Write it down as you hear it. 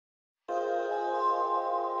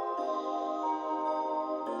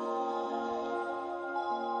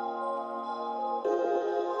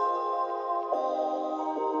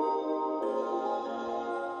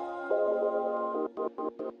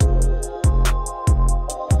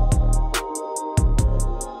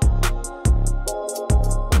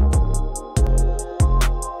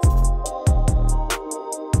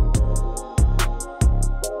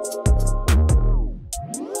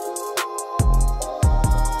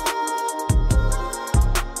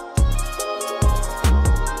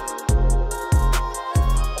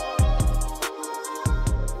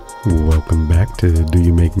to Do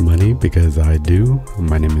You Make Money? Because I do.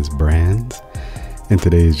 My name is Brands, and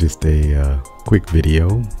today is just a quick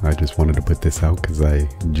video. I just wanted to put this out because I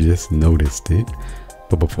just noticed it.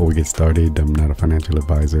 But before we get started, I'm not a financial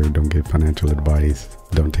advisor. Don't give financial advice.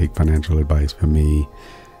 Don't take financial advice from me.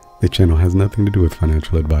 The channel has nothing to do with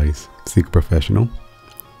financial advice. Seek a professional.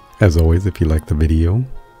 As always, if you like the video,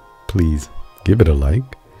 please give it a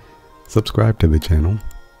like. Subscribe to the channel.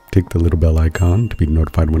 Click the little bell icon to be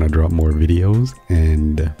notified when I drop more videos,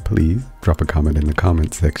 and please drop a comment in the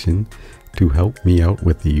comment section to help me out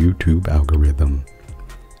with the YouTube algorithm.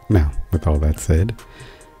 Now, with all that said,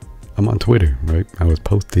 I'm on Twitter, right? I was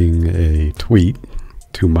posting a tweet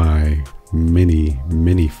to my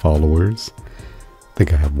many followers. I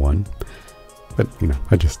think I have one, but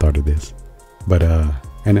I just started this. But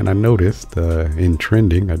and then I noticed in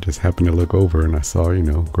trending, I just happened to look over and I saw,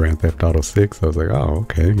 Grand Theft Auto 6. I was like, oh,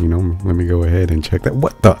 okay, let me go ahead and check that.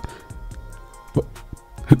 What the? What?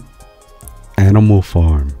 Animal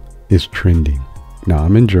Farm is trending. Now,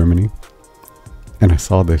 I'm in Germany and I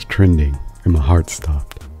saw this trending and my heart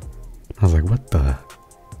stopped. I was like, what the?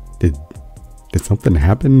 Did something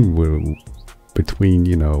happen between,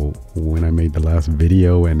 when I made the last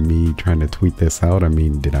video and me trying to tweet this out? I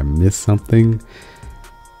mean, did I miss something?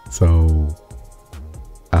 So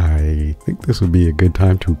I think this would be a good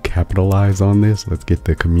time to capitalize on this. Let's get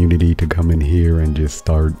the community to come in here and just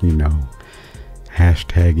start,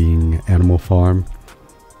 hashtagging Animal Farm.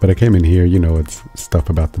 But I came in here, it's stuff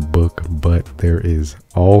about the book, but there is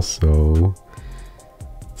also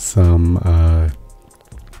some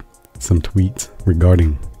tweets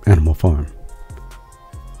regarding Animal Farm.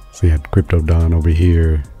 So you had Crypto Don over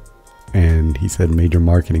here, and he said major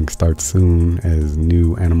marketing starts soon as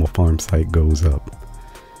new Animal Farm site goes up.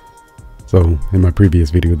 So in my previous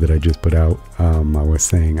video that I just put out, I was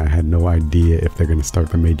saying I had no idea if they're going to start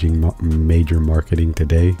the major marketing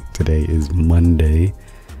today. Today is Monday,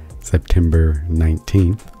 September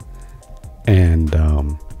 19th. And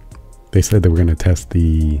they said they were going to test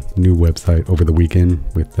the new website over the weekend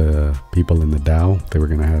with the people in the DAO. They were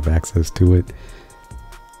going to have access to it.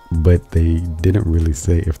 But they didn't really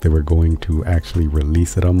say if they were going to actually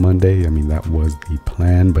release it on Monday. I mean, that was the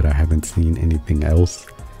plan, but I haven't seen anything else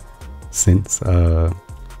since that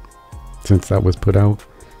was put out.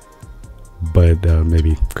 But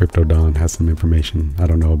maybe Crypto Don has some information I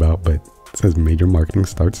don't know about, but it says major marketing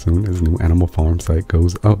starts soon as new Animal Farm site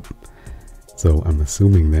goes up. So I'm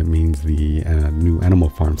assuming that means the new Animal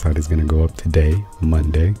Farm site is going to go up today,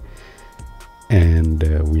 Monday, and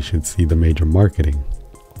we should see the major marketing.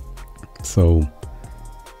 So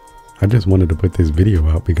I just wanted to put this video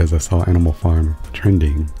out because I saw Animal Farm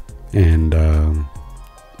trending, and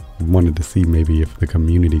wanted to see maybe if the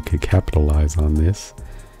community could capitalize on this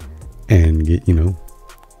and get,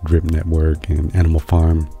 Drip Network and Animal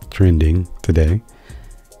Farm trending today.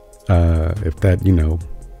 If that,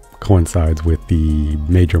 coincides with the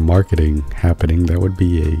major marketing happening, that would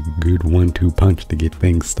be a good 1-2 punch to get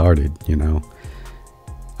things started,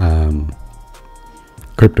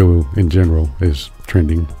 Crypto in general is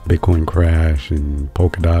trending. Bitcoin crash and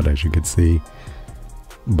Polkadot, as you can see.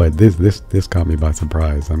 But this caught me by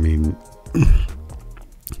surprise. I mean,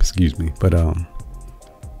 excuse me. But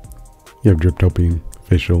you have Driptopian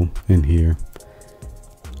official in here.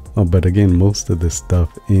 But again, most of the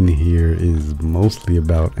stuff in here is mostly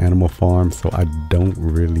about Animal Farm, so I don't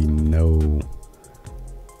really know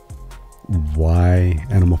why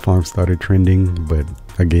Animal Farm started trending. But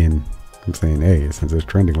again, I'm saying, hey, since it's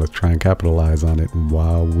trending, let's try and capitalize on it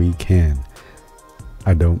while we can.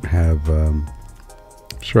 I don't have,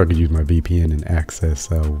 sure I could use my VPN and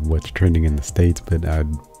access what's trending in the States, but I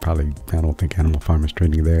don't think Animal Farm is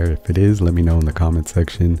trending there. If it is, let me know in the comment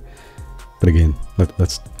section. But again,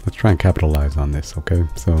 let's try and capitalize on this, okay?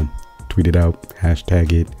 So tweet it out,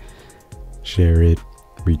 hashtag it, share it,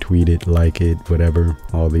 retweet it, like it, whatever.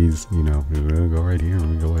 All these, go right here. Let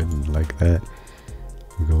me go ahead and like that.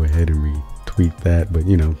 Go ahead and retweet that, but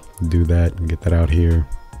do that and get that out here.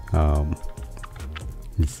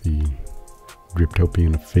 Let's see,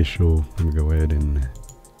 Driptopian official. Let me go ahead and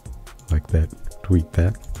like that, tweet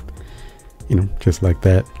that, just like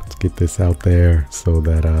that. Let's get this out there so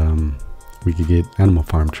that we could get Animal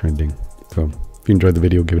Farm trending. So if you enjoyed the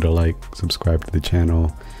video, give it a like, subscribe to the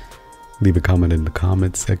channel, leave a comment in the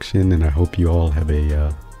comment section, and I hope you all have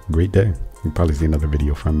a great day. You'll probably see another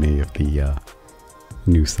video from me if the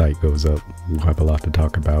new site goes up. We'll have a lot to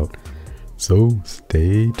talk about, so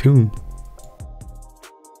stay tuned.